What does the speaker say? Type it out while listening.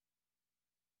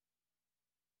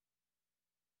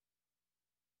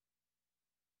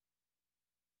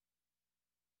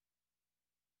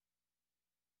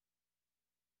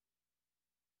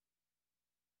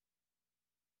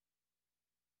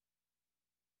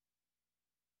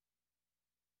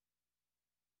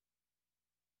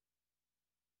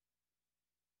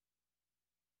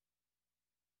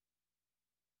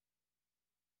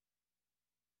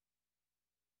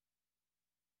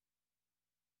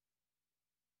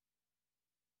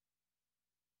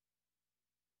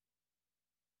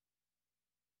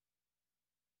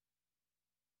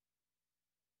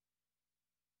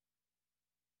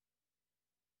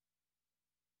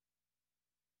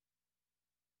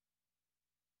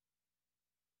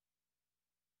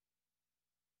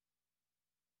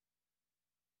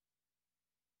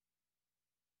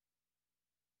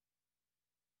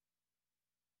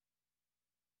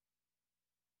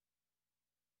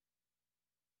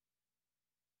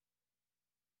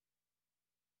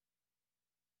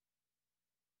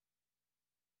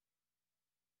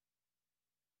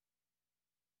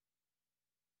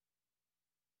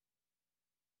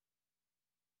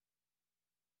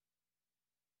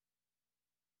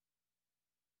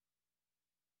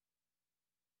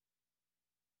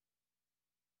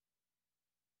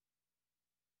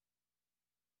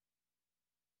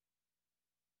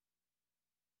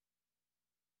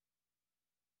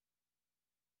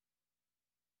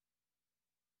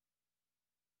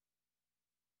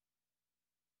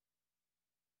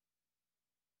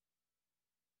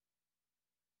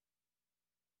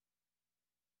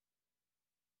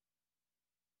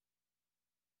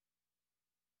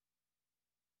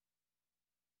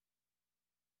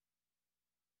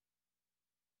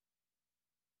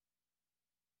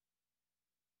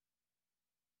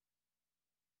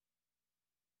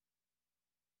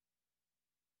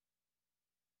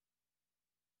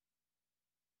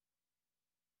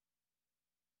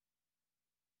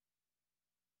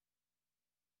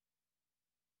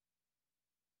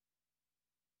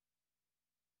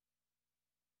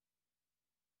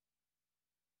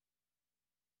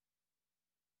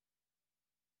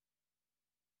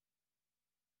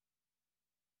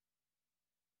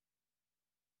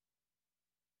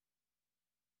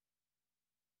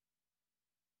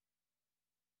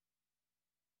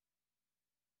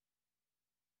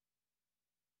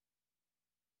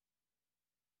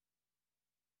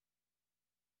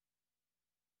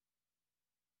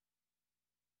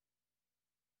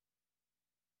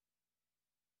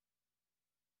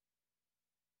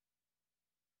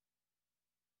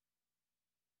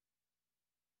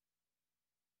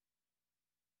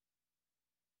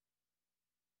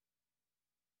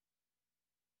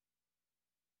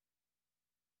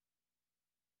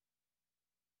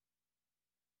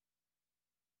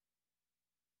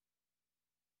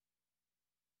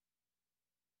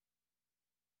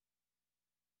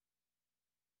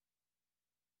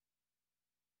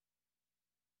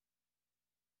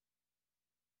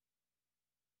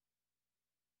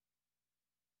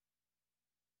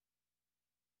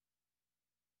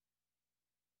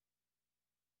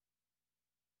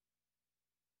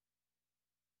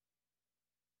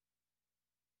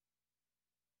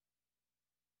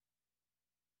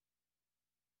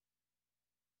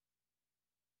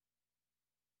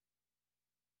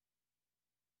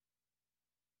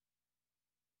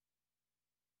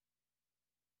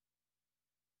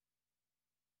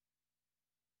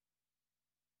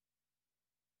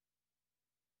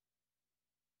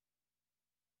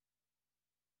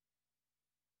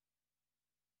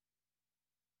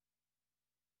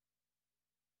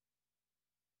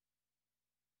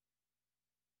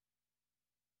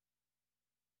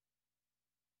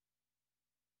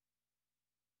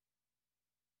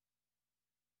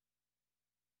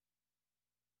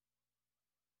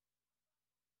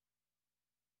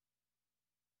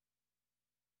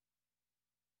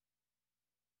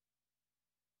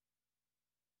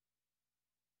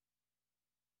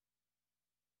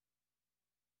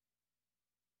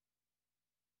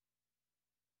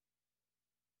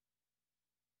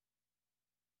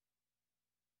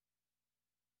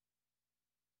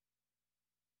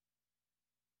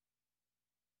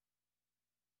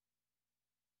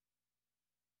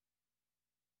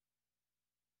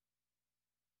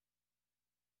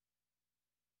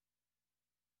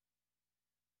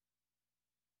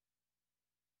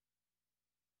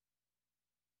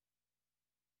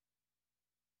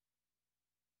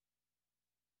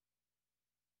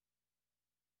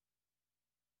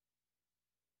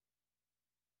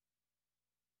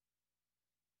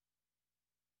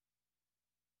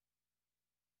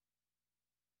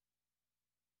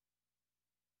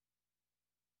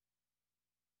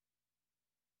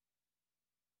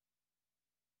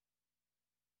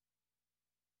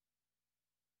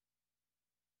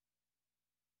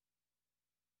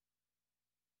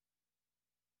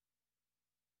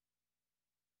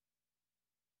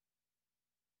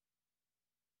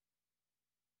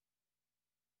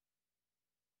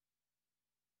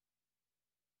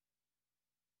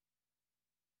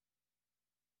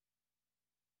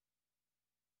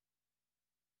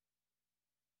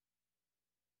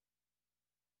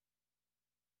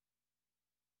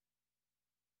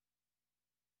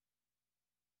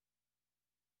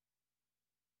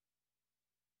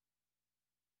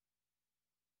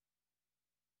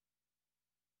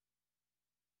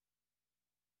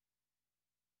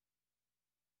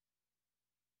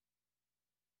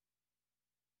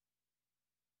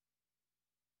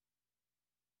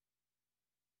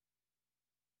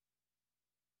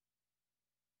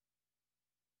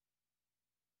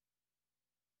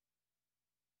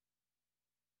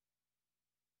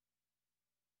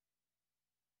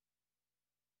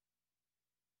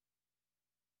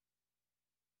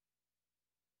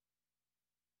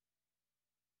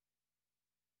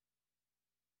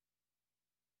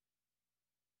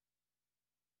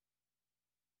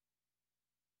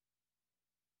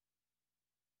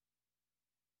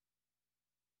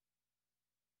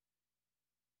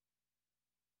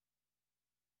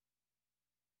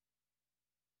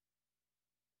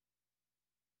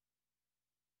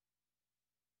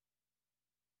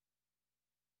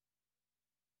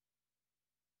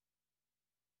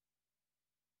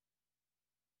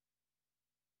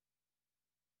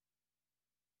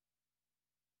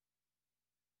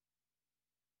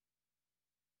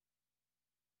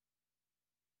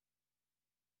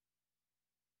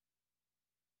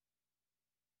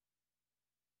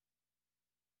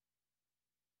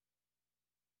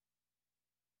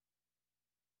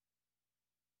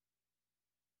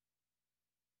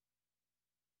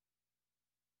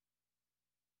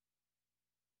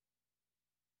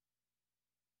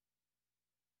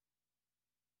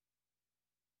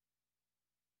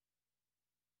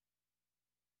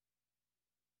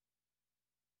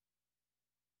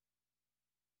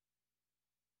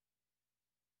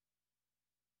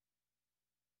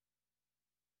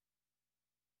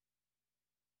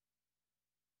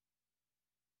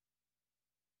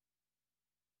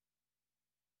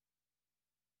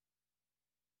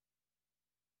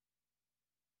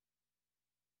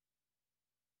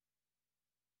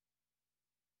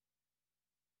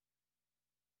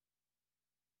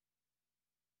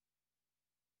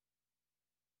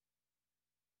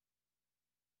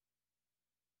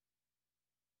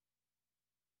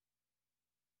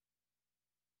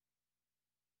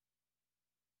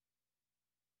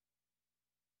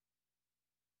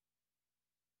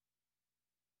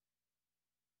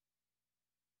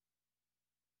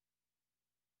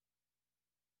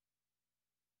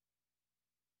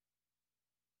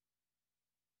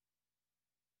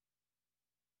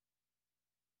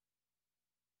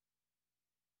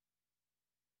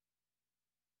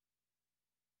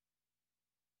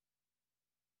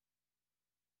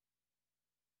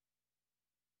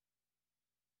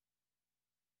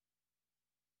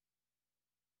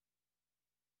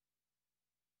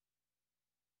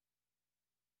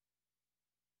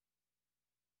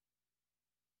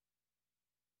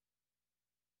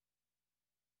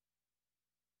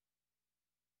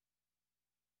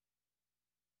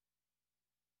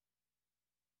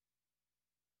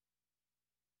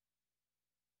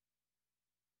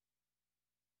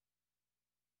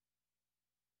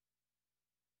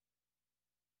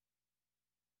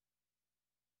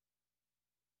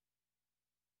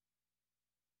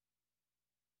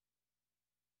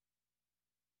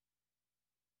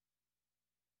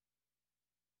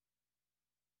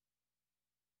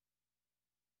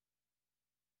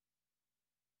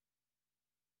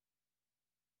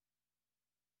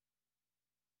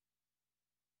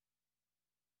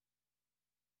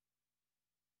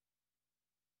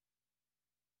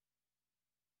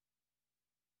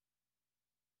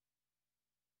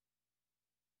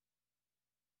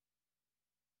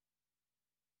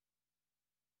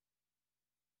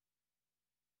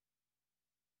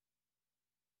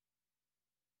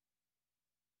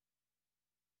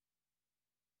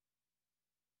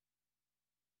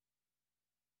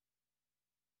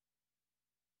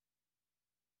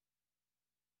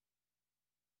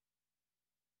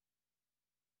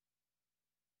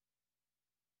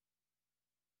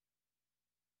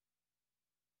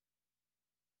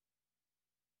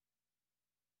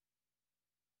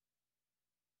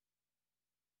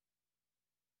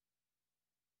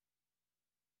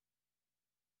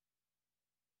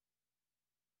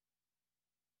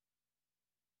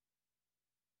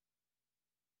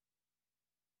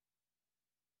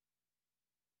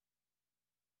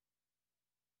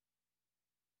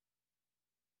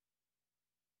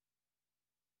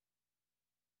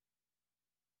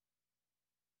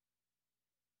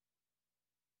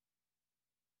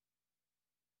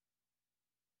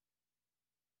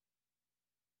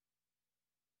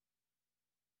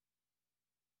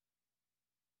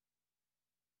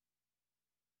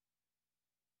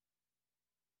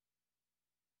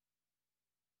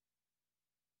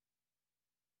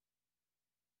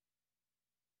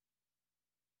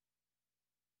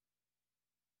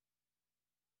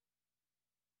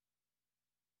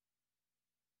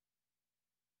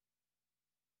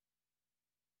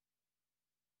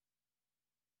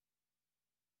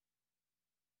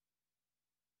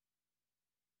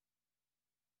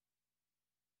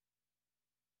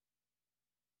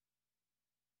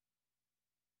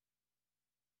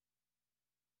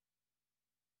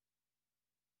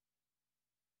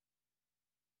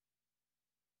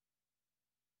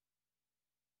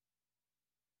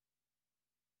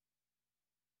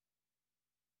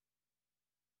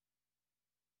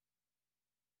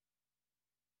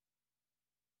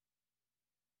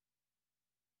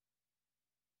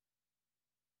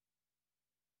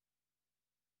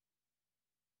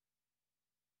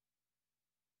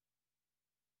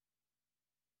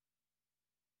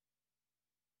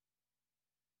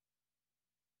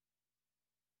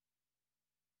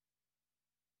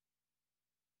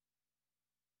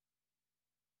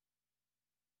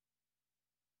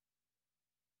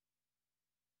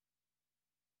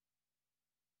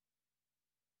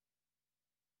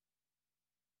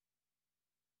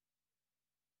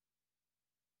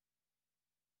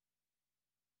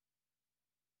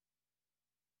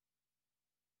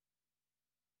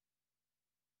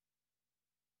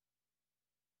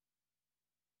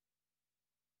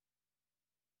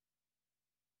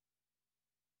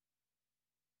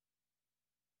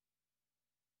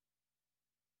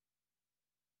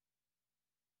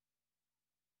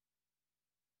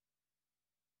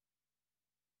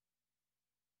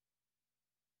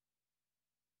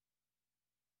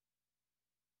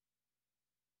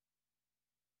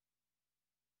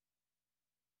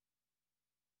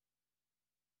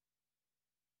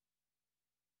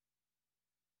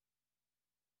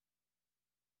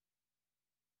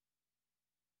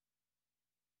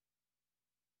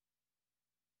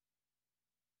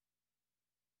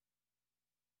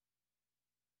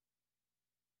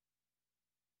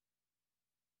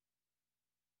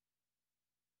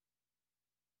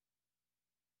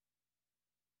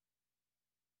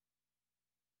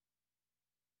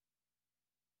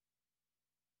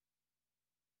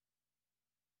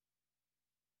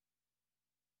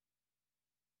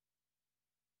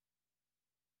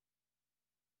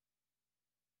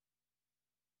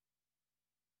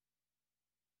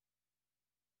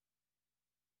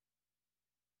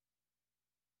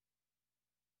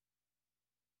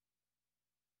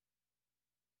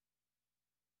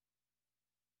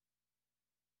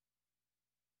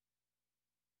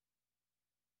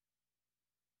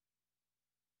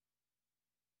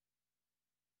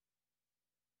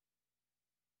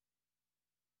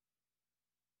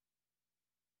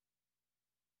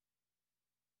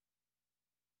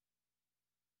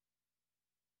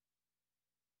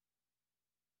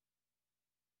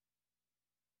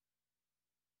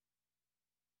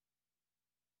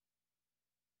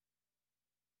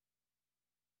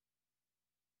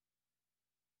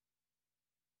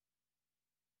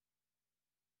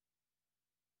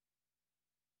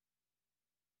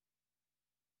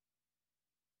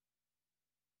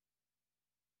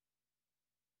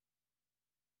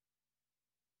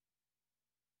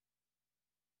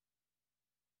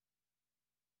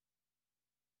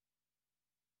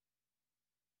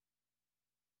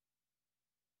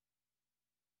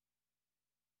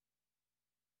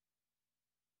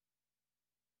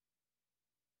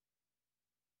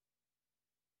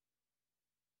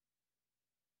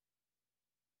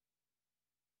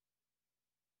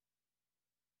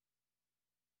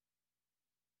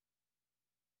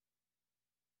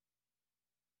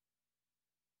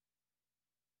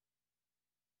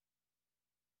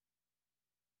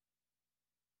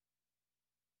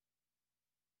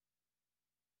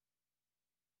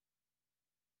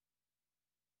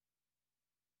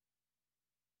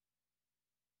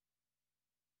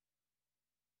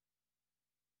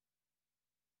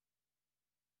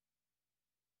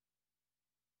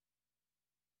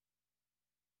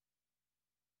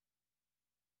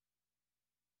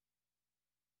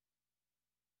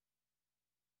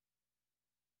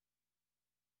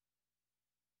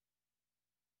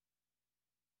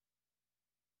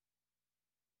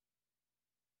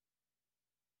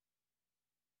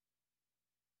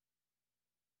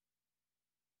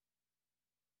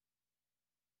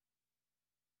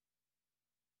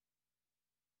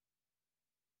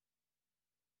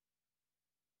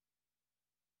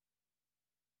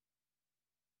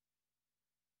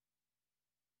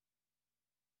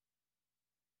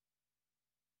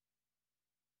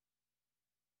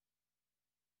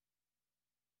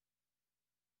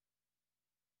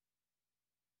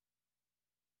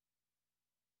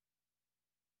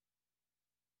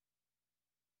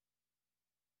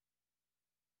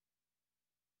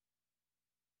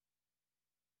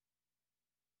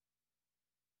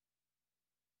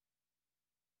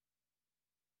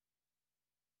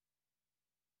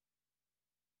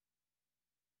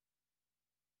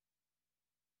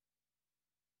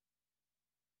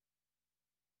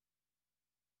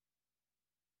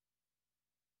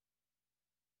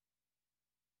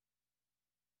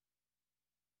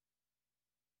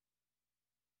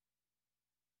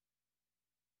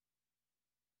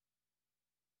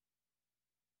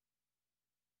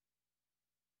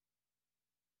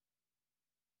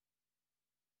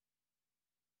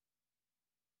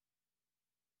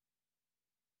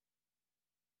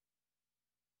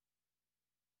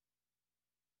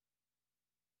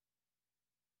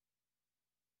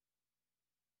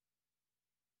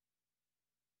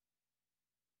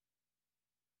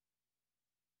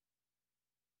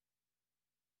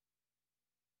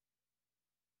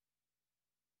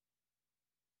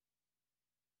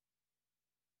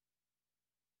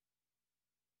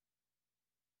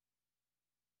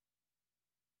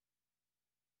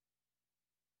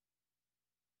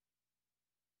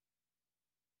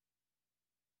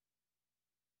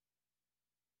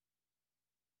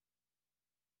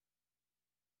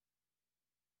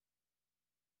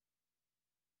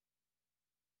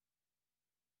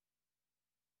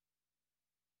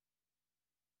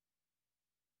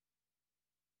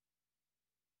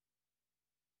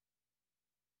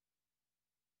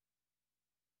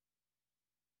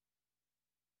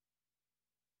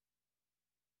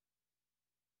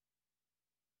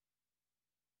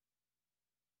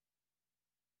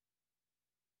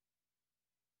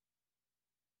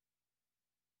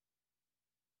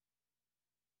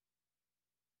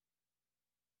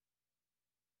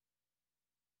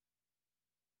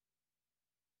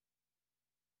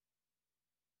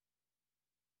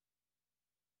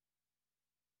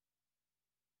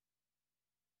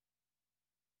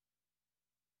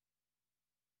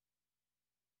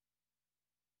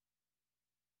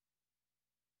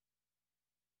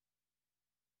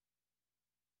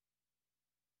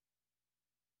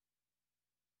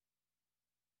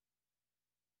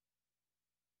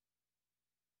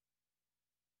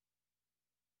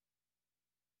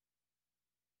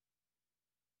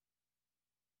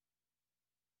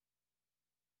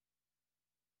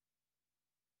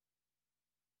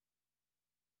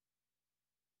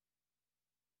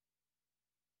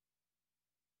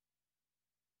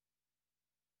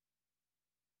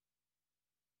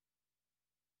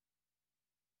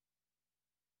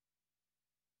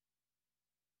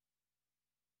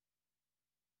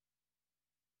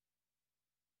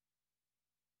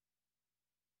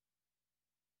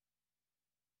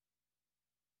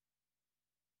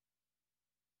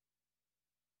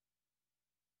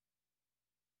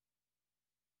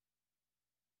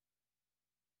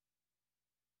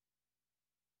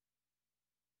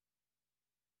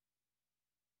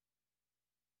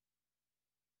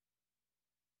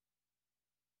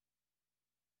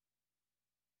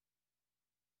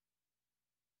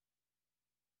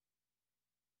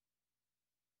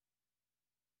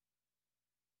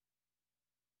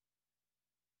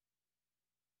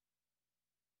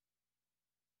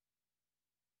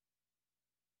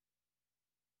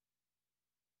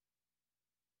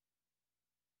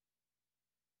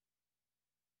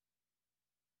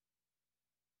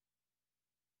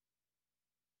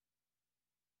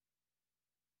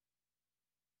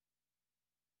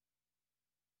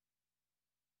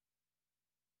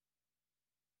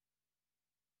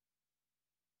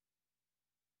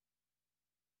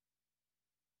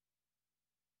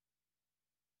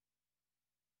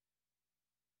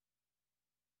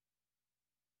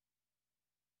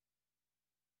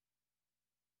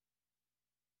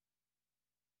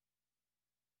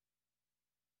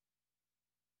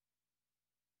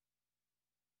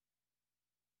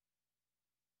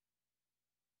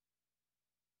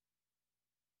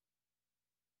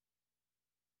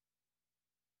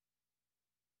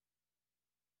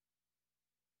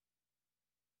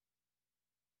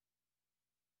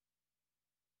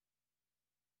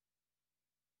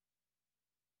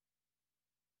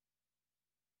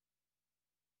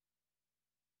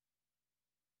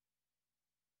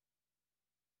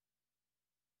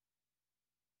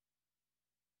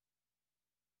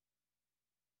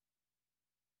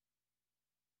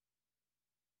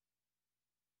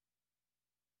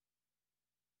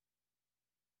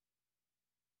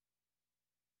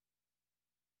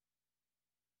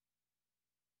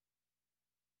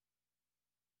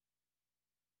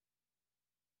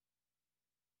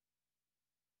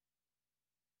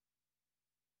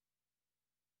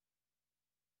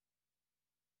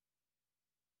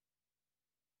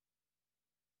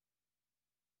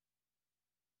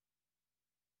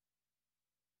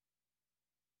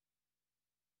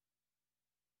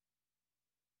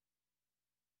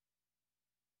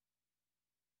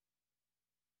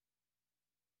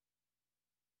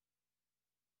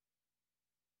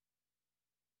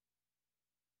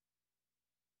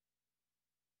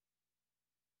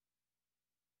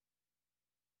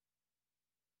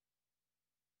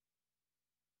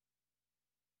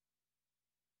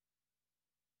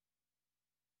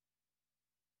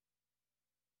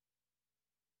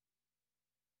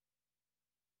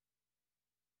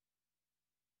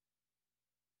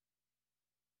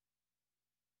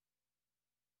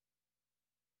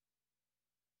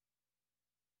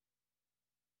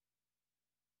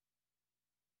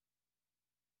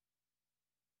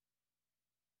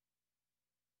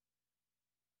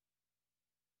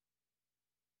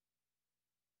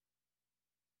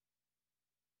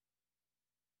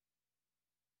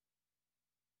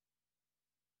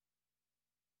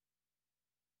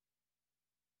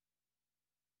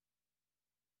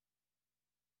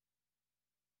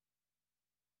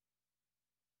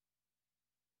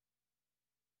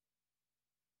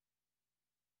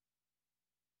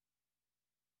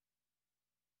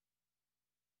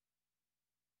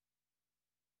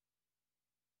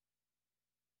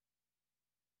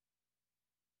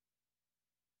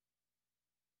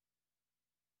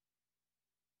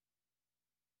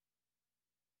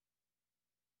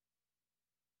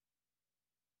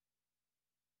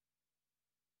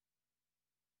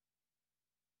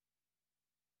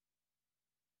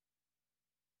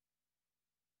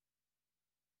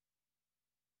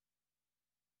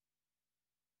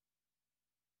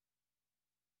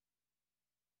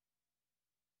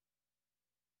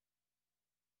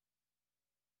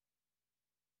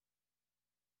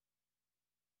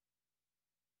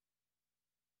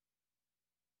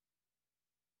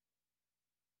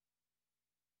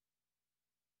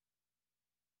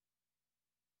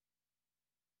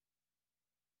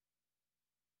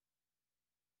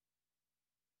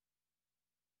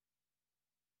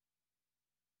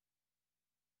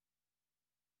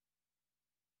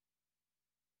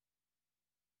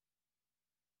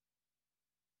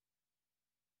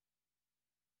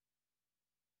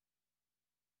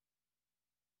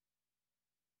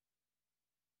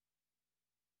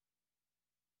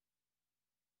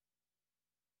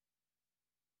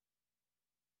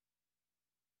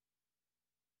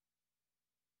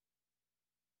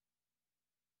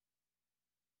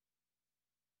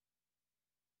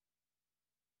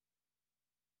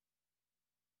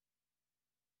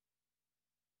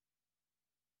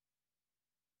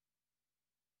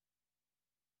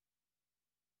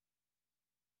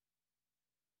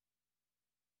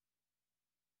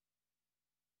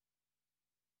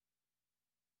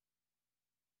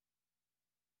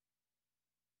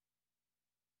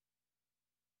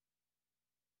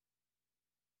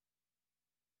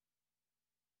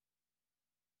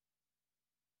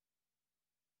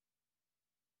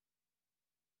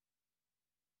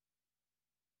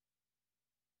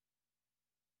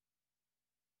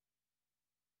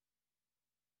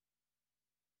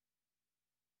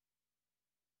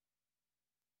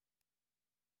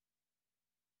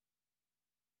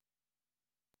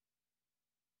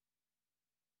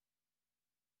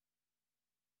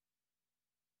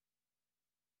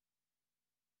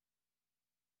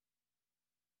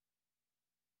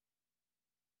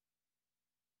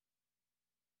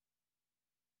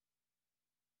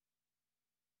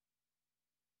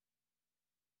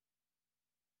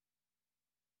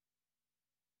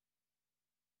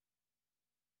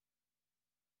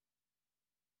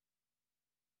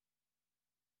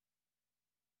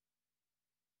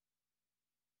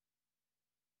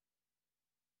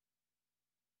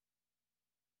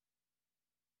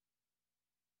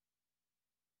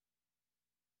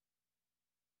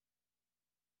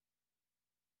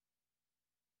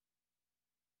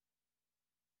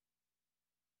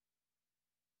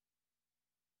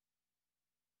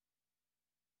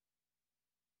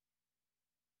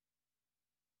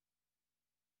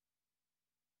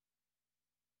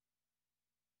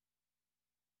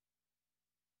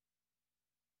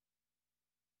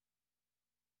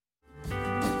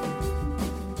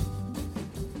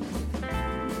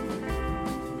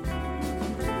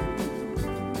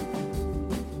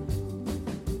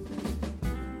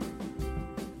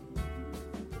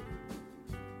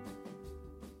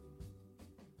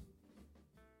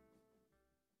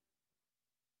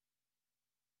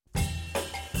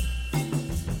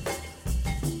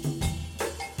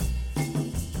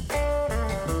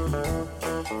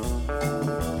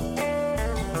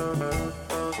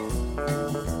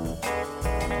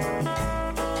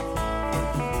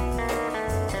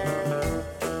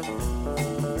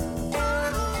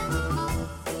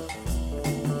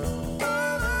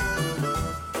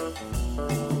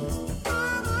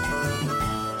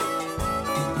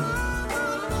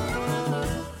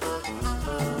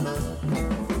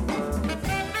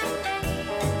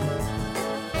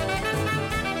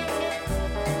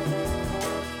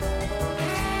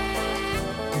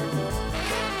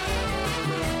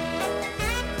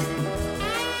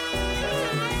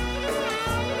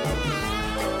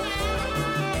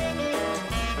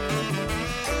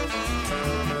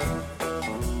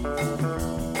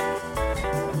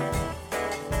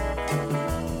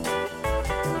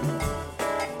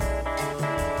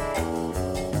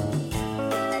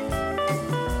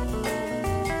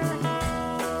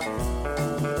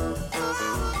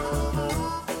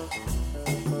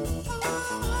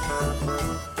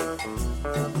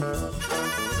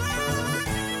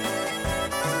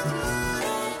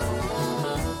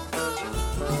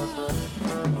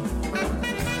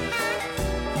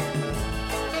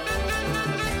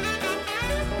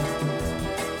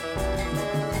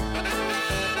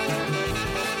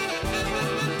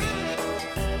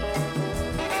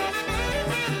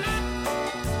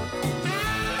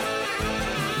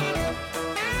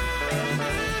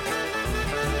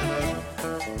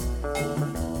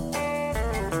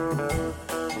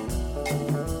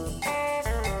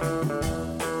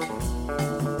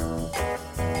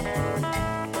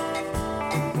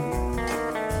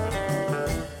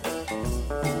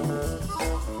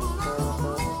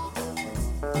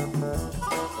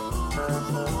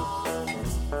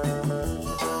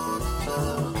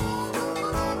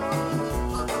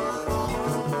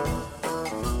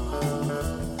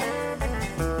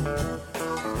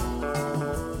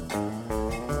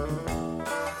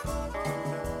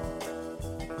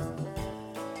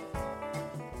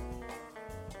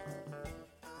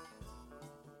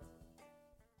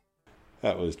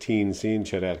That was Teen Scene,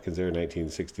 Chet Atkins there,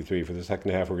 1963. For the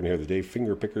second half, we're going to hear The Day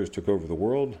Fingerpickers Took Over the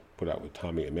World, put out with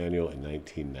Tommy Emmanuel in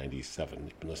 1997.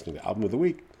 You've been listening to Album of the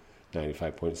Week,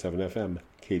 95.7 FM,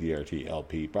 KDRT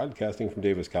LP, broadcasting from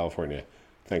Davis, California.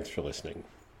 Thanks for listening.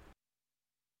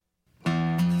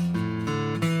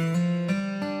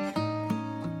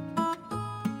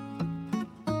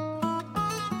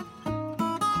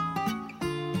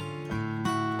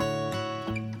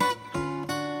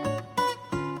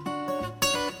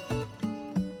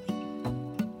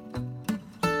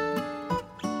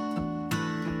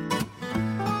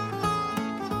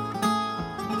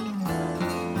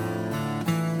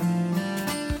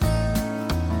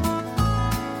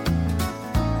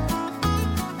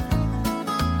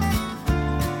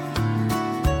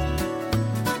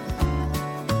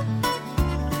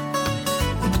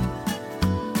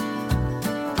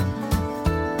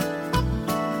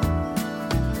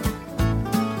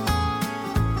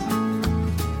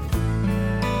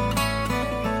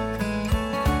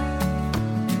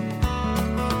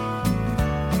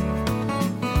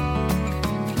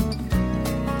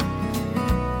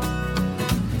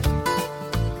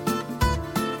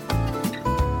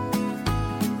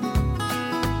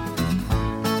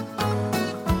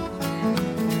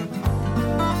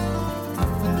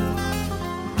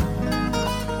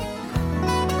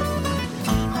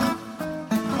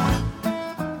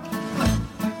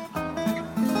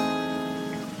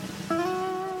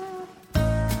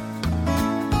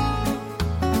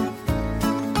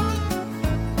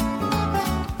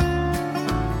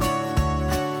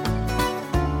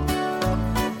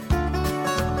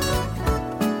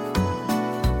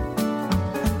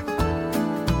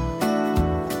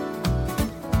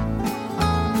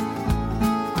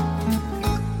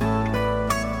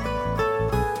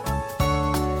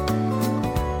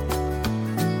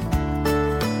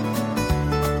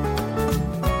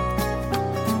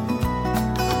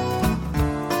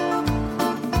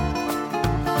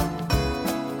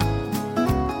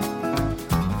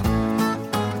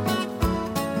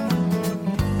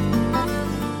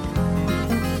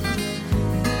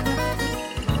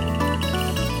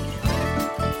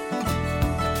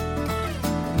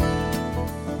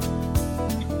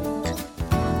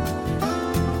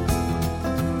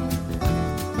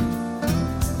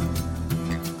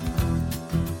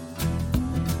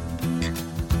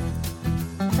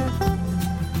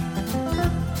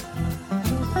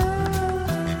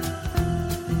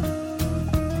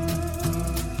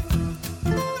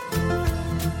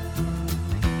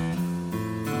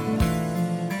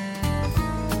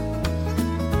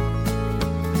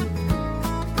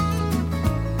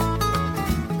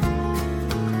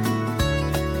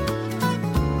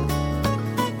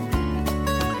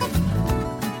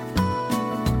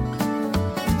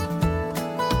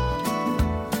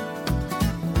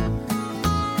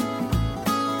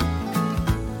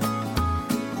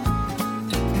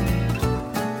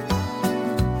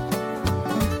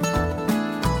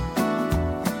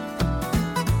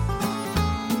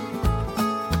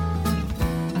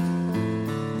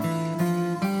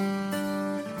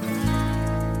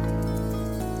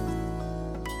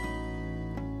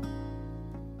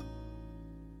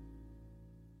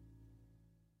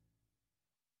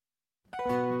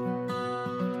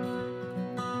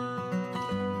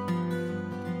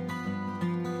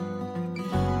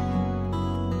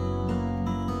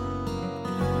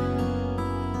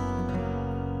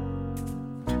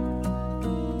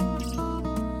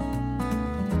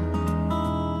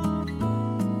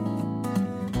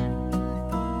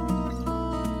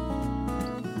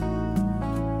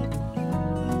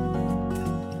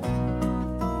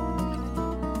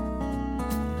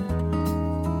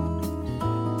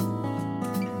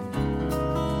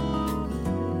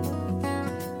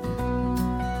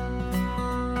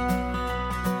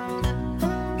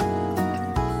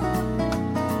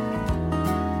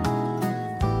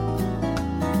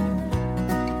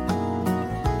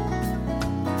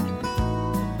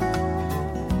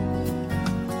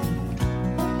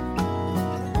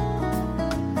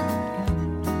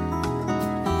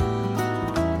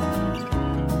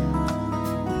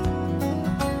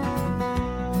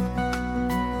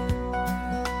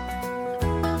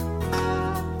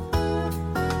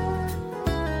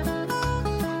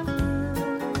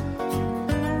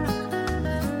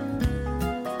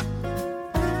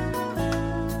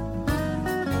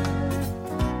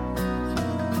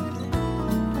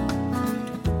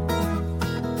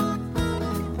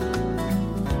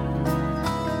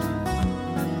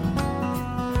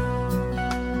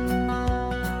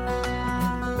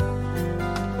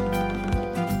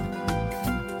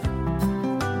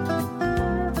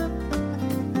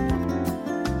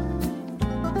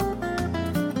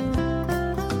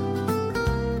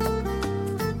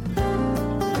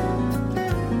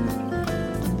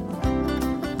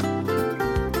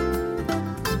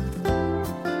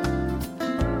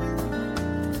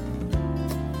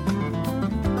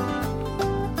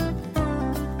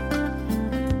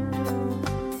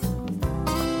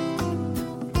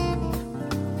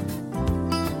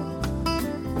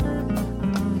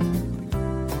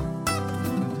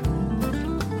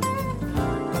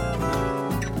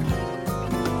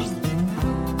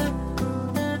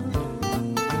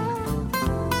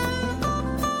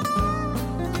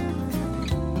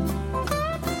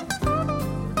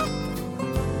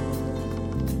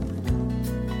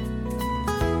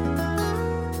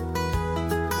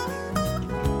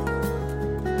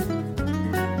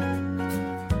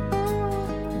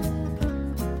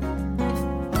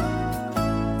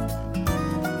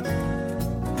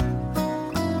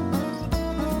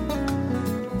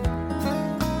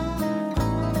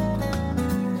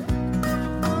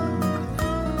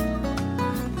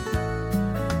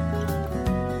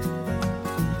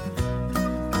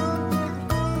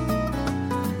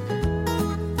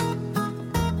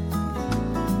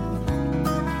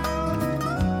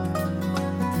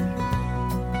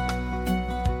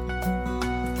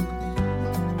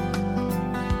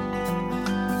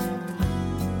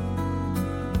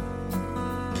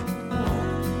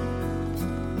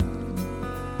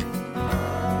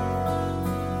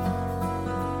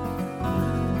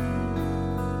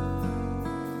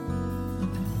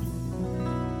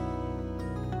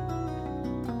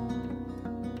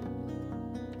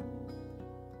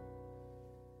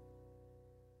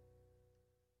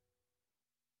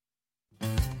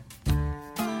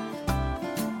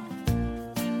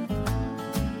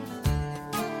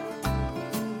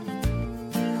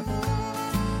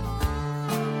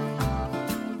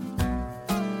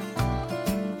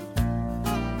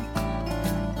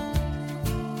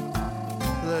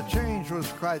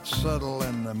 was quite subtle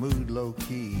and the mood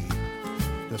low-key.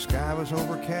 The sky was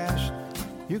overcast,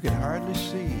 you could hardly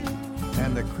see,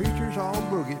 and the creatures all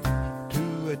boogied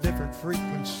to a different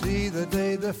frequency the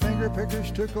day the finger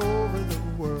pickers took over the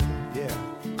world. Yeah.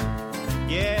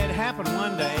 Yeah, it happened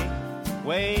one day,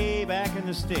 way back in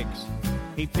the sticks.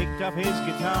 He picked up his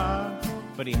guitar,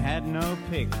 but he had no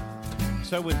pick.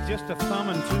 So with just a thumb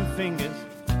and 2 fingers,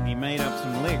 he made up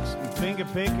some licks, and finger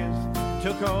pickers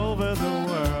took over the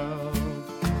world.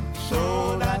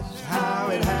 So that's how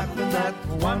it happened that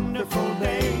wonderful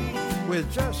day.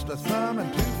 With just a thumb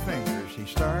and 2 fingers, he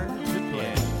started to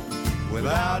play. Yeah.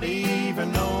 Without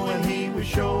even knowing he was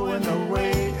showing the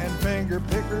way, and finger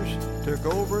pickers took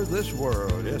over this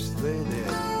world. Yes, they did.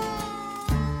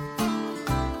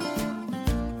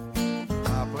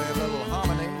 I'll play a little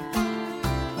harmony.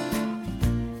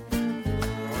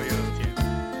 Oh, yes,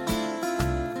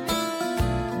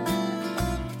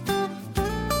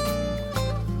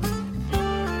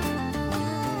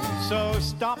 so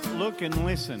stop, look, and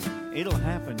listen. It'll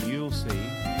happen, you'll see.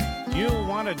 You'll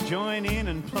want to join in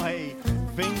and play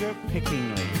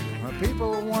finger-pickingly.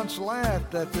 People once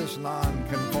laughed at this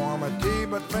nonconformity,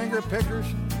 but finger pickers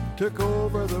took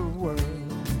over the world.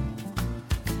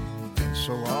 And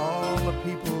so all the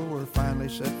people were finally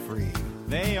set free.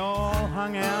 They all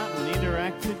hung out and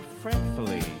interacted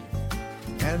fretfully.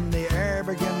 And the air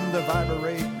began to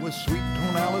vibrate with sweet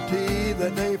tonality the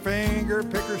day finger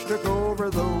pickers took over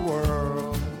the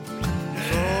world.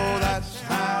 So that's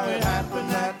how it happened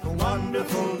that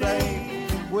wonderful day.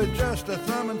 With just a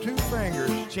thumb and 2 fingers,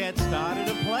 Chet started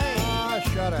to play. Ah,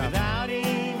 shut up. Without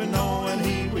even knowing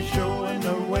he was showing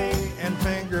the way, and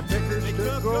finger pickers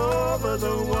took over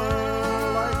the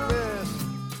world like this.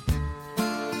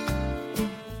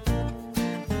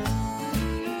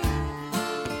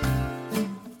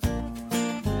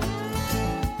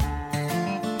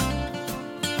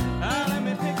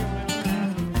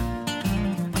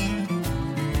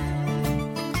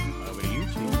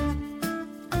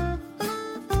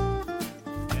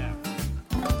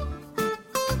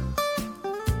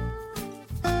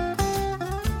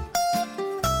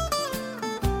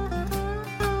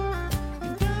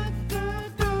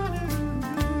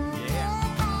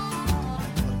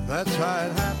 That's how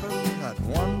it happened that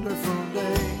wonderful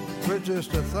day. With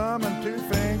just a thumb and 2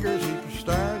 fingers, he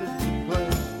started to play.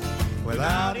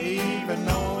 Without even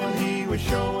knowing he was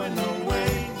showing the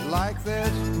way like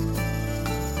this.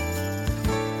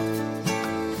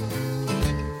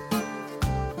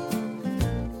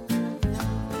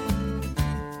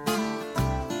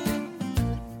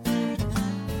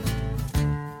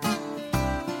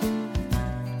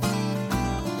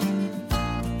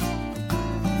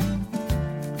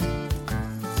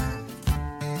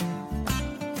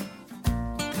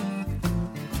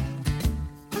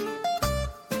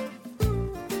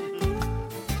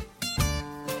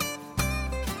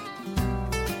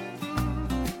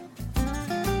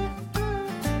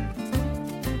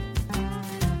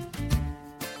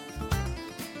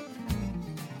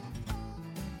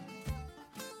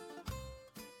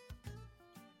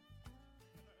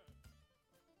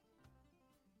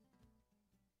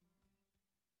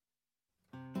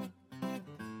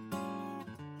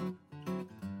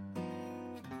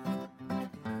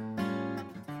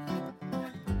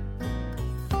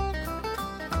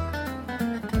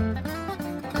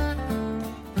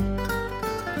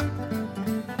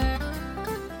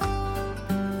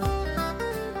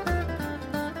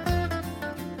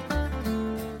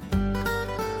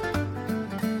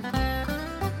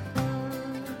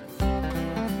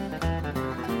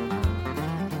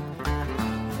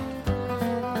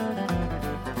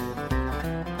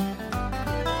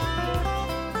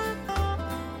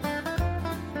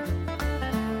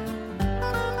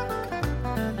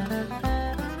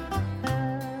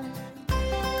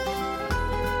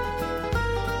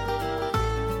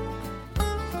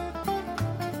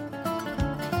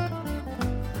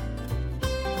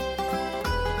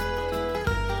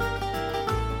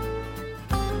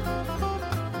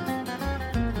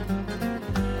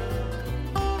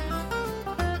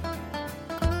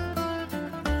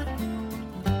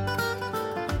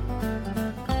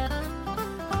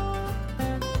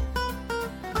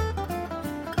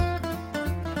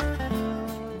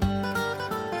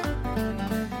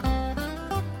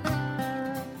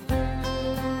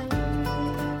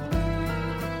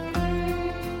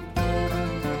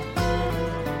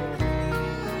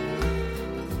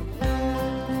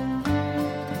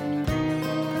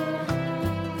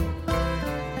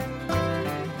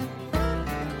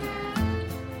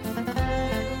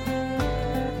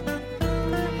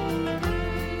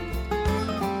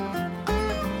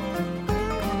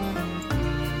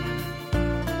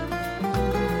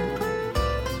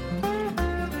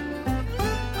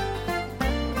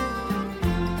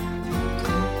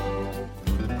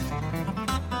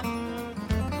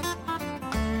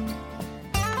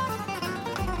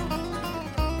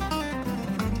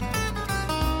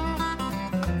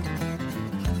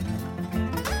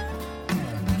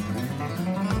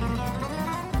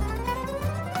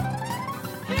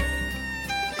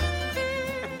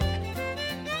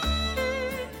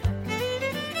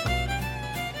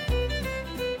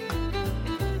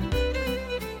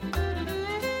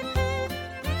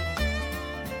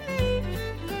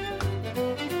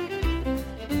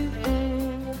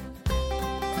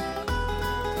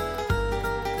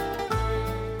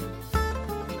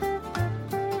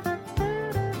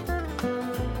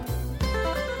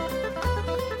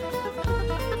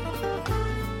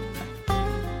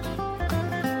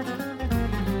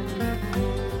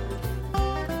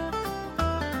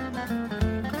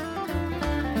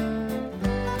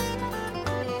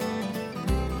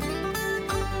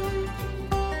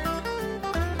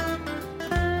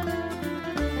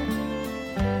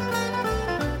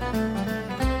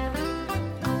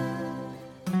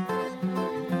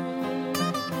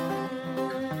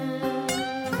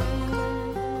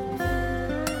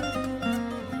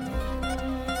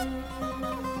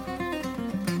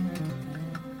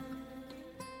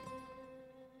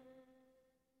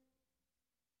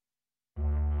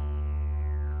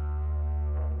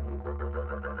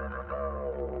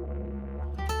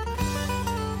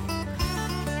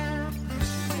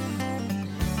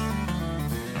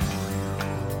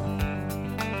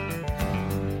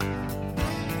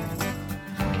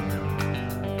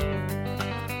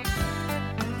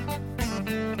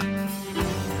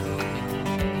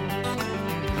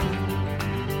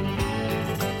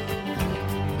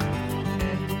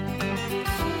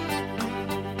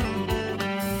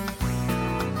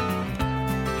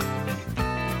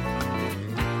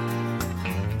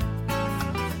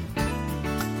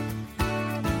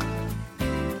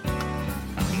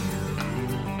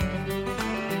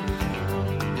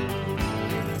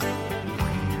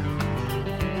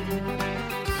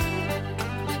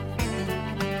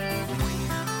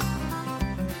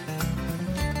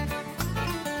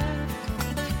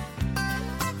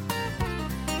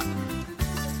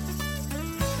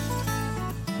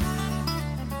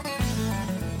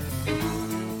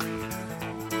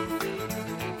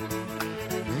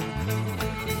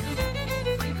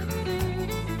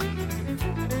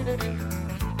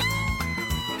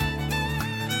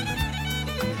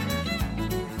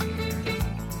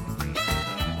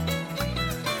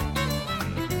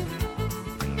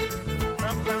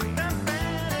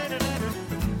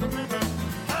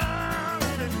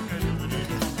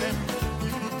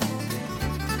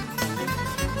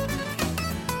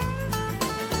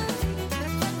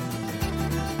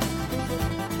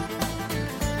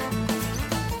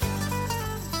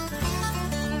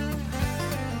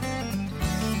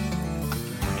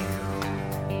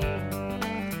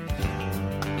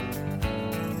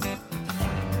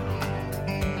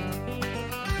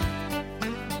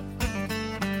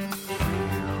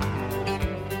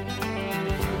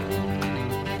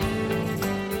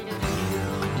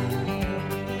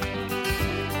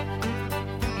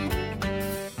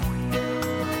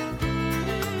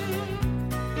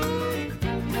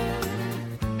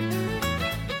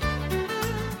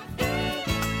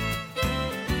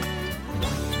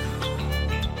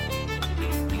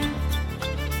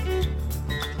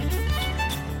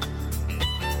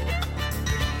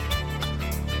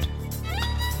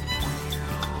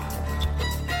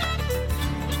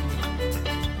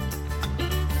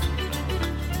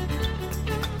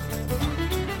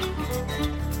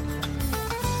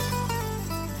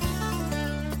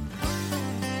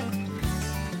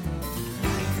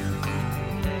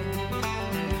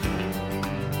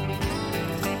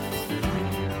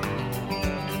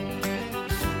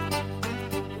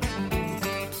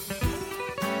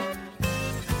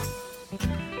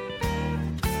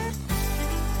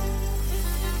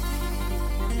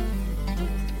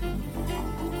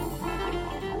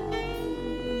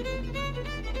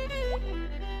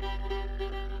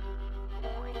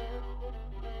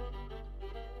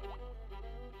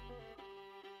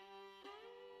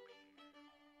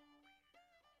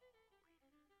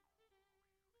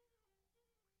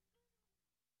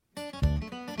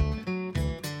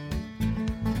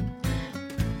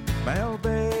 Mel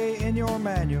Bay, in your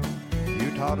manual,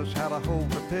 you taught us how to hold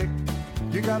the pick.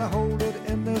 You gotta hold it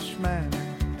in this manner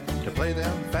to play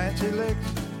them fancy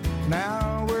licks.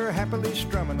 Now we're happily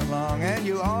strumming along, and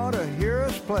you ought to hear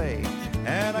us play.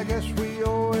 And I guess we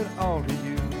owe it all to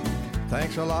you.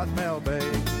 Thanks a lot, Mel Bay.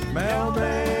 Mel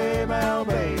Bay, Mel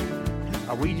Bay.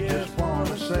 We just want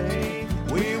to say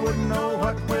we wouldn't know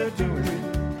what we're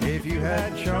doing if you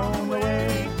had shown the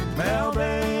way. Mel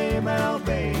Bay, Mel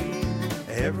Bay.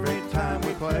 Every time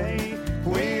we play,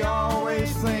 we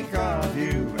always think of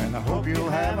you, and I hope you'll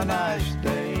have a nice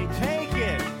day. Take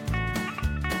it.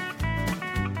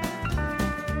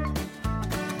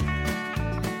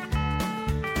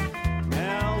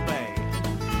 Mel Bay.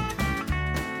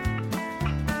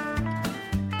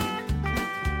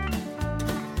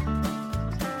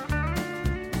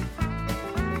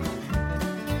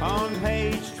 On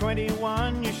page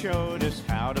 21, you showed us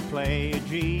how to play a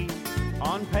G.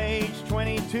 On page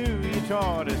 22, you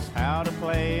taught us how to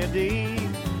play a D.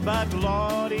 But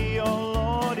Lordy, oh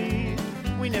Lordy,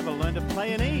 we never learned to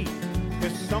play an E,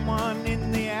 'cause someone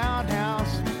in the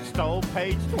outhouse stole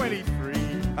page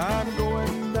 23. I'm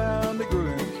going down to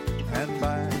Gruen and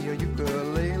buy a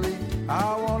ukulele.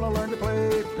 I want to learn to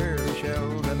play Perry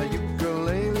shells and the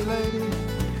ukulele lady.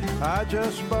 I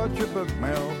just bought your book,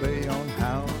 Mel Bay, on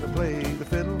how to play the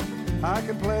fiddle. I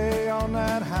can play on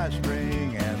that high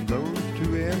string and those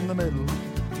two in the middle.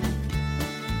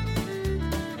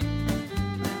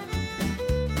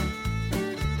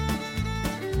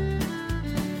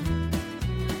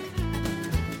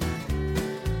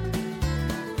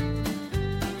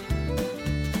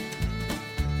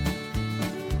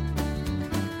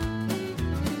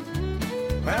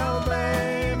 Mel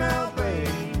Bay, Mel Bay,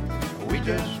 we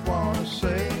just want to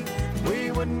say we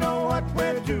wouldn't know what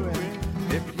we're doing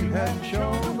if you hadn't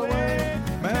shown the way.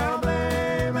 Mel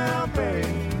Bay, Mel Bay,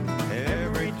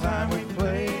 every time we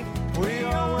play, we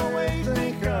always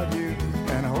think of you,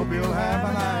 and I hope you'll have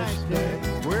a nice day.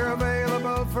 We're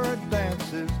available for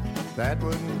dances, that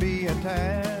wouldn't be a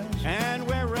task. And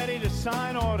we're ready to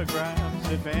sign autographs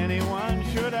if anyone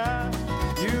should ask.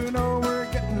 You know we're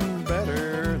getting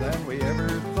better than we ever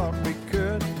thought we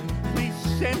could. Please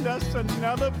send us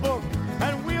another book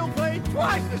and we'll play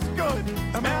twice as good.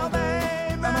 Mel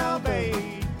Bay, Mel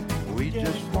Bay. We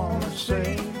just want to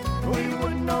say we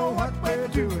wouldn't know what we're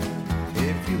doing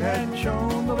if you hadn't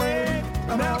shown the way.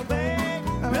 Mel Bay,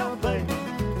 Mel Bay.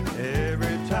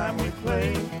 Every time we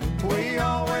play, we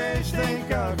always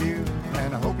think of you,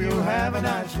 and I hope you'll have a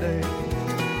nice day.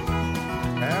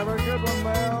 Have a good one,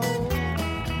 Mel.